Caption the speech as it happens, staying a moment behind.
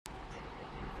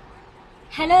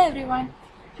Hello everyone.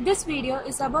 This video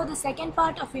is about the second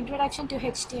part of Introduction to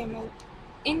HTML.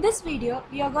 In this video,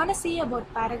 we are going to see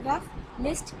about paragraph,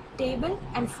 list, table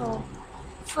and form.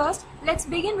 First, let's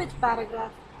begin with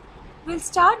paragraph. We'll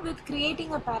start with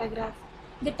creating a paragraph.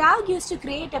 The tag used to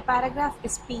create a paragraph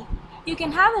is p. You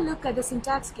can have a look at the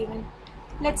syntax given.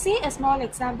 Let's see a small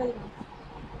example.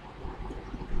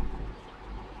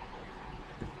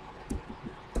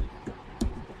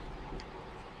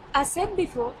 As said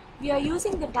before, we are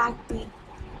using the tag p.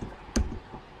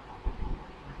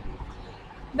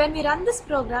 When we run this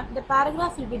program, the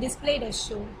paragraph will be displayed as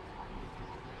shown.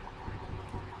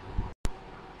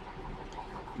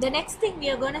 The next thing we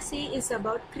are going to see is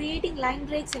about creating line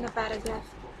breaks in a paragraph.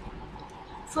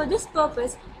 For this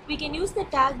purpose, we can use the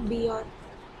tag br.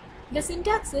 The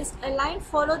syntax is a line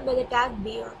followed by the tag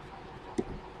br.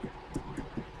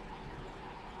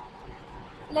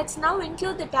 Let's now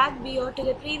include the tag br to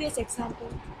the previous example.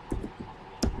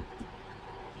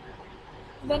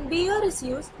 When br is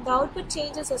used, the output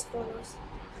changes as follows.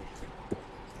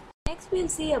 Next we will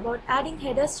see about adding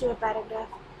headers to a paragraph.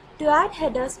 To add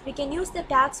headers, we can use the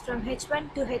tags from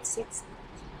h1 to h6.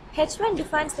 h1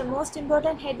 defines the most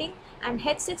important heading and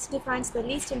h6 defines the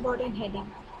least important heading.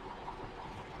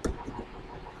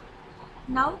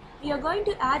 Now we are going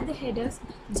to add the headers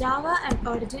Java and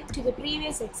Origin to the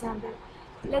previous example.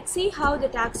 Let's see how the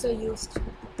tags are used.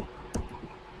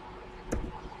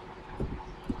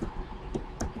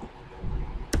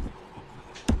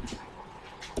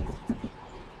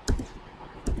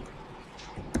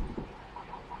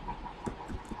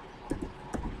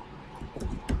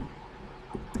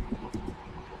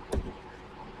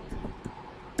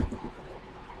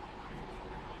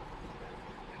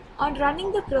 On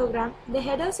running the program, the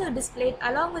headers are displayed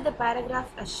along with the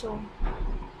paragraph as shown.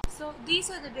 So these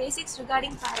are the basics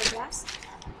regarding paragraphs.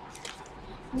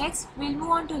 Next, we'll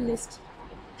move on to list.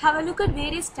 Have a look at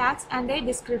various tags and their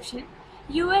description.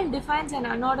 UL defines an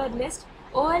unordered list,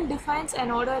 OL defines an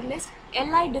ordered list,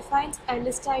 LI defines a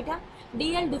list item,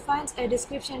 DL defines a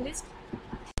description list.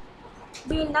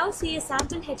 We will now see a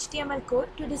sample HTML code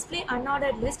to display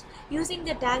unordered list using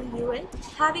the tag UL,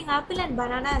 having apple and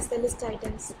banana as the list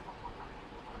items.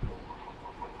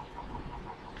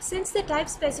 Since the type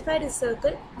specified is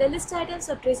circle, the list items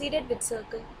are preceded with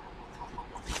circle.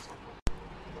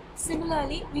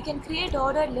 Similarly, we can create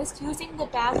ordered list using the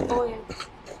tag OL.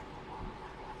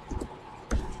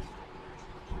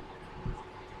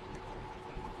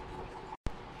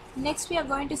 Next we are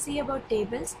going to see about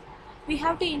tables. We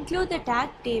have to include the tag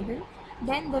table,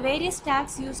 then the various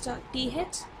tags used are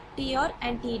th, tr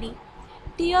and td.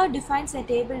 tr defines a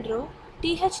table row,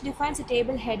 th defines a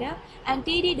table header and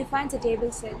td defines a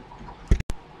table cell.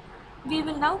 We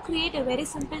will now create a very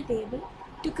simple table.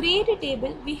 To create a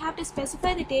table, we have to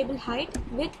specify the table height,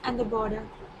 width and the border.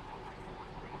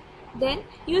 Then,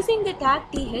 using the tag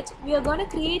th, we are going to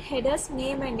create headers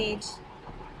name and age.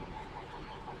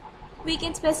 We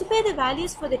can specify the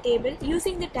values for the table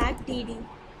using the tag td.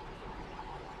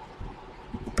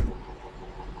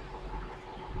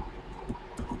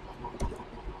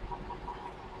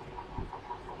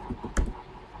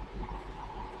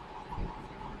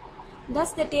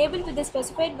 Thus, the table with the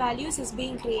specified values is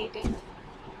being created.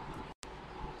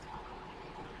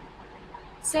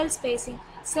 Cell spacing.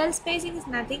 Cell spacing is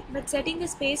nothing but setting the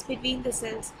space between the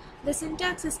cells. The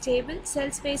syntax is table, cell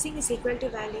spacing is equal to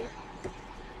value.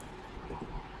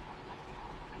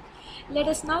 Let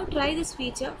us now try this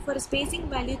feature for a spacing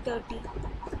value 30.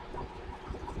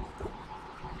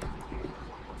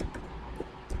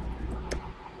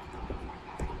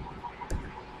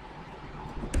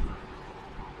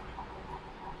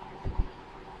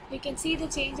 We can see the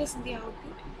changes in the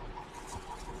output.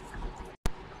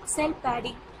 Cell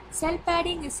padding. Cell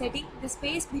padding is setting the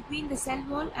space between the cell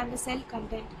wall and the cell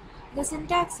content. The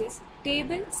syntax is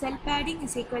table cell padding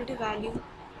is equal to value.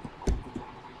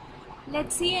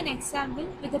 Let's see an example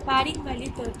with the padding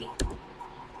value 30.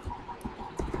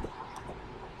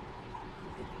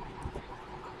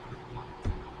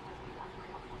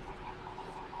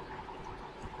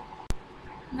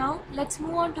 Now let's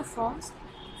move on to forms.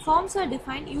 Forms are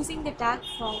defined using the tag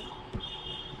form.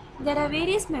 There are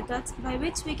various methods by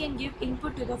which we can give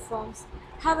input to the forms.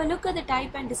 Have a look at the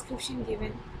type and description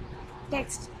given.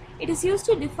 Text. It is used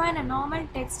to define a normal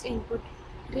text input.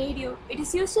 Radio. It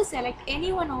is used to select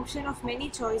any one option of many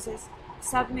choices.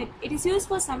 Submit. It is used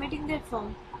for submitting the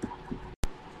form.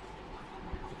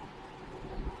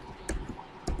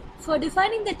 For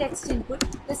defining the text input,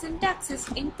 the syntax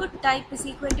is input type is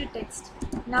equal to text.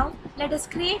 Now, let us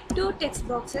create two text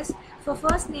boxes for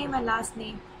first name and last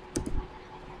name.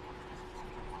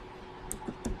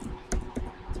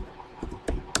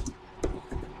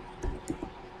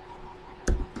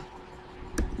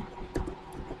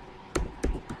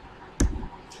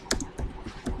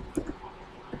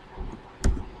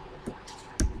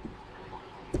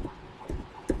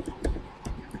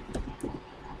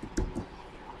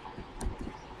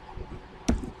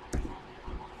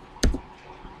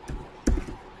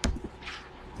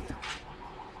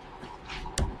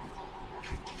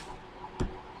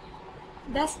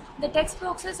 The text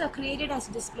boxes are created as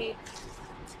displayed.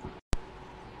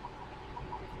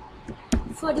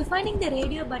 For defining the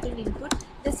radio button input,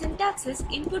 the syntax is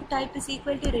input type is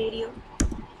equal to radio.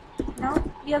 Now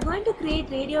we are going to create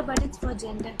radio buttons for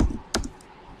gender.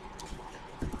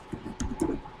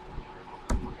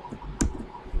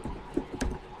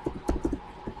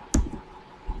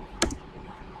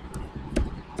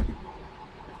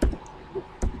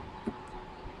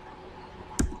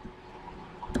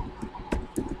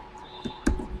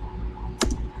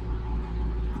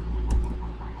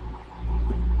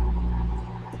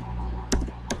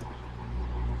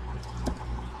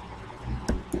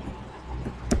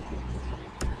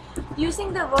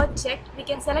 Using the word checked, we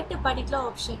can select a particular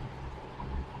option.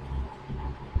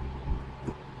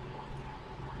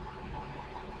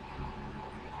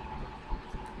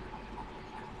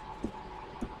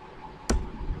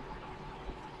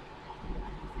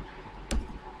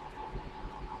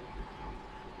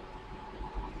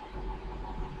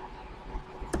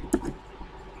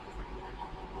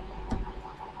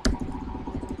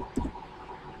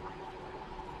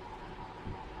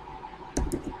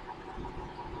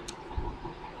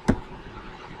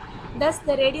 Thus,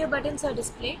 the radio buttons are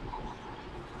displayed.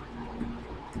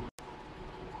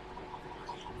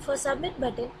 For submit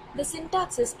button, the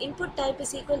syntax is input type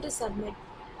is equal to submit.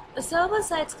 A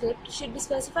server-side script should be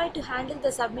specified to handle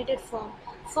the submitted form.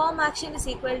 Form action is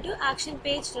equal to action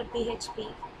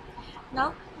page.php.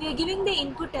 Now, we are giving the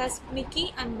input as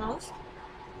Mickey and mouse.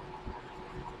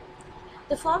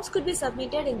 The forms could be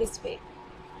submitted in this way.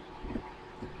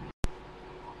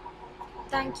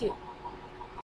 Thank you.